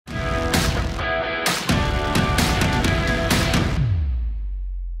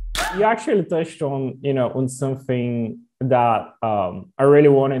you actually touched on, on something that I really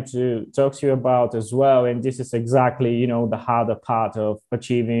wanted to talk to you about as well. And this is exactly, the harder part of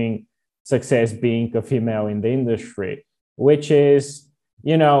achieving success being a female in the industry, which is,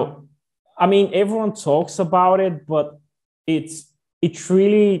 you know, I mean, everyone talks about it, but it's it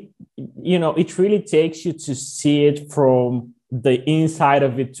really, it really takes you to see it from the inside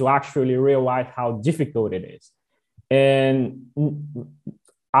of it to actually realize how difficult it is. And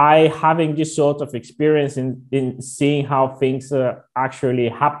I having this sort of experience in seeing how things are actually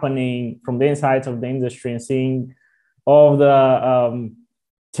happening from the inside of the industry and seeing all the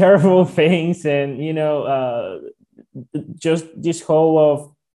terrible things and just this whole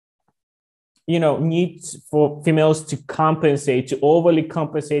of need for females to compensate, to overly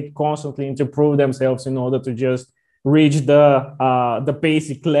compensate constantly and to prove themselves in order to just reach the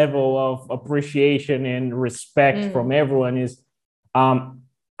basic level of appreciation and respect from everyone is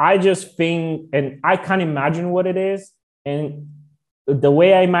I just think, and I can't imagine what it is. And the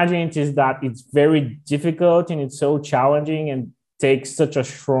way I imagine it is that it's very difficult and it's so challenging and takes such a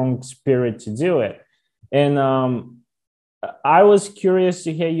strong spirit to do it. And I was curious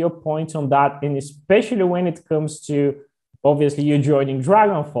to hear your point on that, and especially when it comes to obviously you joining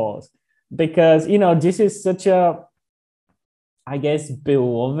Dragonforce, because this is such a, I guess,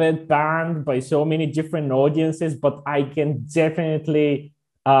 beloved band by so many different audiences, but I can definitely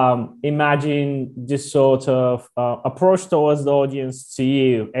imagine this sort of approach towards the audience to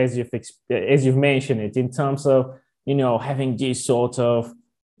you as you've mentioned it in terms of having these sort of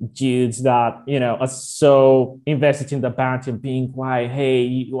dudes that are so invested in the band and being like,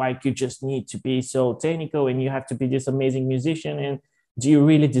 hey, like you just need to be so technical and you have to be this amazing musician, and do you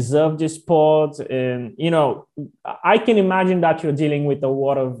really deserve this spot? And I can imagine that you're dealing with a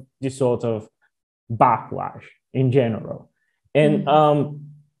lot of this sort of backlash in general. And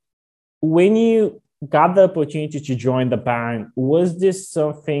when you got the opportunity to join the band, was this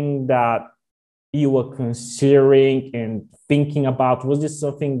something that you were considering and thinking about? Was this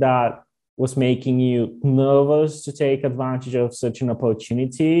something that was making you nervous to take advantage of such an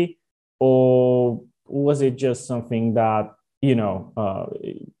opportunity? Or was it just something that, you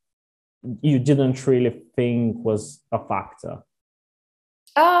didn't really think was a factor?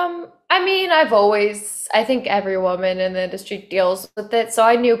 I mean, I think every woman in the industry deals with it. So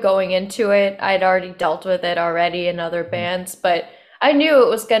I knew going into it, I'd already dealt with it already in other bands, but I knew it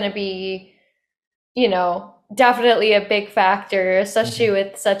was going to be, definitely a big factor, especially Mm-hmm.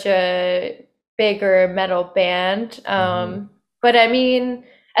 with such a bigger metal band. Mm-hmm. But I mean,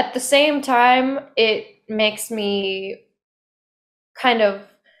 at the same time, it makes me kind of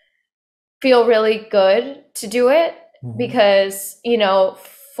feel really good to do it Mm-hmm. because,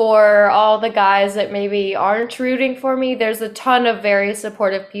 for all the guys that maybe aren't rooting for me, there's a ton of very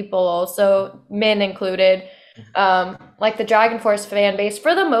supportive people, also men included. Like the Dragonforce fan base,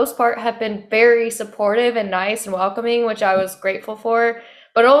 for the most part, have been very supportive and nice and welcoming, which I was grateful for.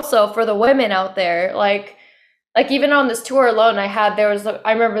 But also for the women out there, like even on this tour alone,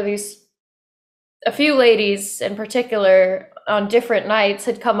 I remember these a few ladies in particular on different nights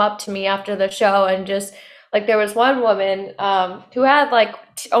had come up to me after the show and just like there was one woman who had like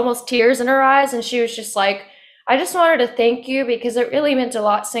almost tears in her eyes, and she was just like, I just wanted to thank you because it really meant a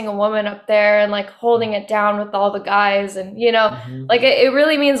lot seeing a woman up there and like holding it down with all the guys, and Mm-hmm. like it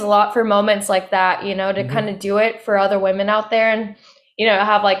really means a lot for moments like that, to kind Mm-hmm. of do it for other women out there, and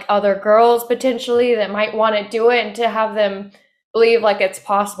have like other girls potentially that might want to do it and to have them believe like it's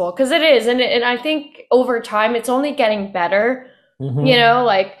possible, because it is, and I think over time it's only getting better. Mm-hmm.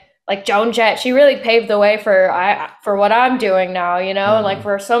 Like Joan Jett, she really paved the way for what I'm doing now. Like Yeah.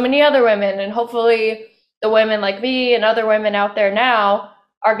 for so many other women, and hopefully the women like me and other women out there now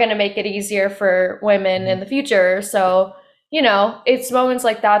are going to make it easier for women in the Mm-hmm. future. So it's moments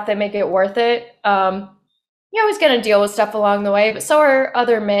like that that make it worth it. You're always going to deal with stuff along the way, but so are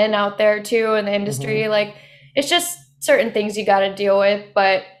other men out there too in the industry. Mm-hmm. Like it's just certain things you got to deal with,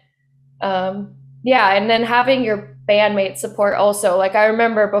 but um, yeah, and then having your bandmate support also. Like I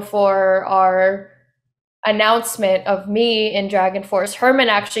remember before our announcement of me in Dragon Force, Herman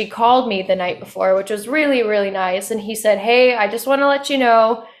actually called me the night before, which was really, really nice. And he said, hey, I just want to let you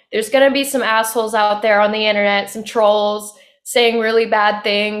know there's going to be some assholes out there on the internet, some trolls saying really bad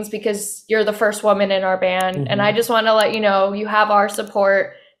things because you're the first woman in our band. And I Mm-hmm. just want to let you know you have our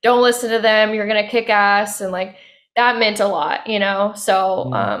support. Don't listen to them. You're going to kick ass. And like that meant a lot.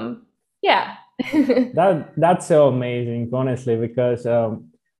 So, Mm. yeah. That's so amazing, honestly, because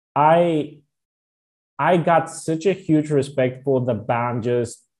I I got such a huge respect for the band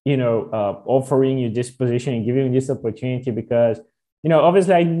just offering you this position and giving you this opportunity because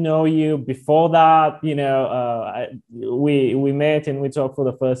obviously I know you before that. We met and we talked for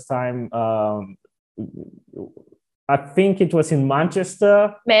the first time. I think it was in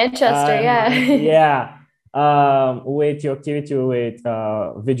Manchester. Manchester, yeah. Yeah. With your activity with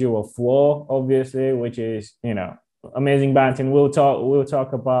Vigil of War, obviously, which is, amazing band, and we'll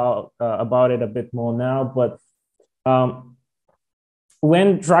talk about it a bit more now. But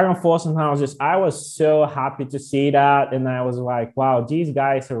when Dragonforce announced this, I was so happy to see that, and I was like, wow, these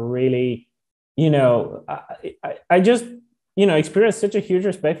guys are really, I just, experienced such a huge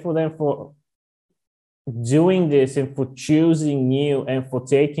respect for them for doing this and for choosing you and for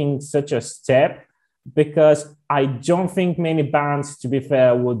taking such a step, because I don't think many bands, to be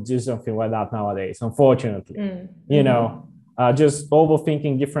fair, would do something like that nowadays, unfortunately. Just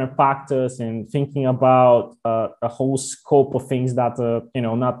overthinking different factors and thinking about a whole scope of things that are,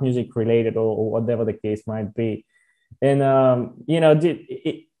 not music related, or whatever the case might be. And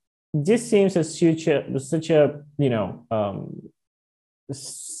this seems as such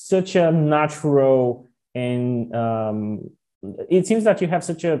a natural, and it seems that you have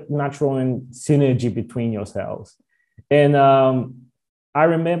such a natural and synergy between yourselves. And I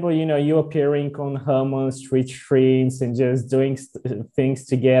remember, you appearing on Herman street streams and just doing things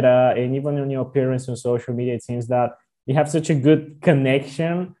together. And even on your appearance on social media, it seems that you have such a good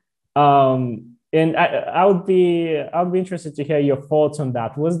connection. And I would be interested to hear your thoughts on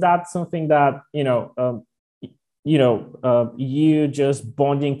that. Was that something that, you just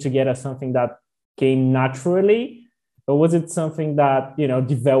bonding together, something that came naturally, or was it something that,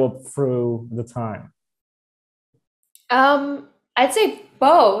 developed through the time? I'd say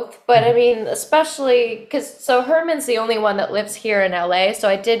both, but I mean, especially because Herman's the only one that lives here in LA, so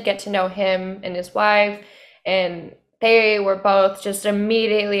I did get to know him and his wife, and they were both just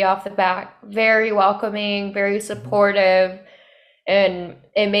immediately off the bat very welcoming, very supportive, and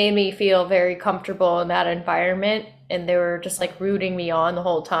it made me feel very comfortable in that environment, and they were just like rooting me on the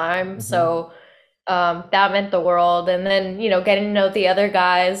whole time. So that meant the world. And then, getting to know the other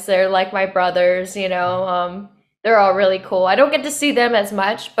guys, they're like my brothers, they're all really cool. I don't get to see them as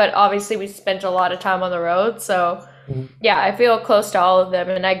much, but obviously we spent a lot of time on the road. So yeah, I feel close to all of them.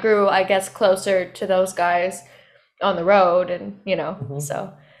 And I grew, I guess, closer to those guys on the road. And,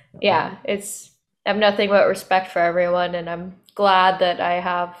 so yeah, I have nothing but respect for everyone. And I'm glad that I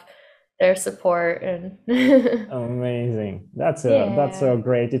have their support. And Amazing. That's so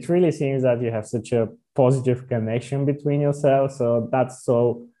great. It really seems that you have such a positive connection between yourselves. So that's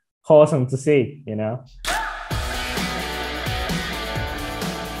so awesome to see,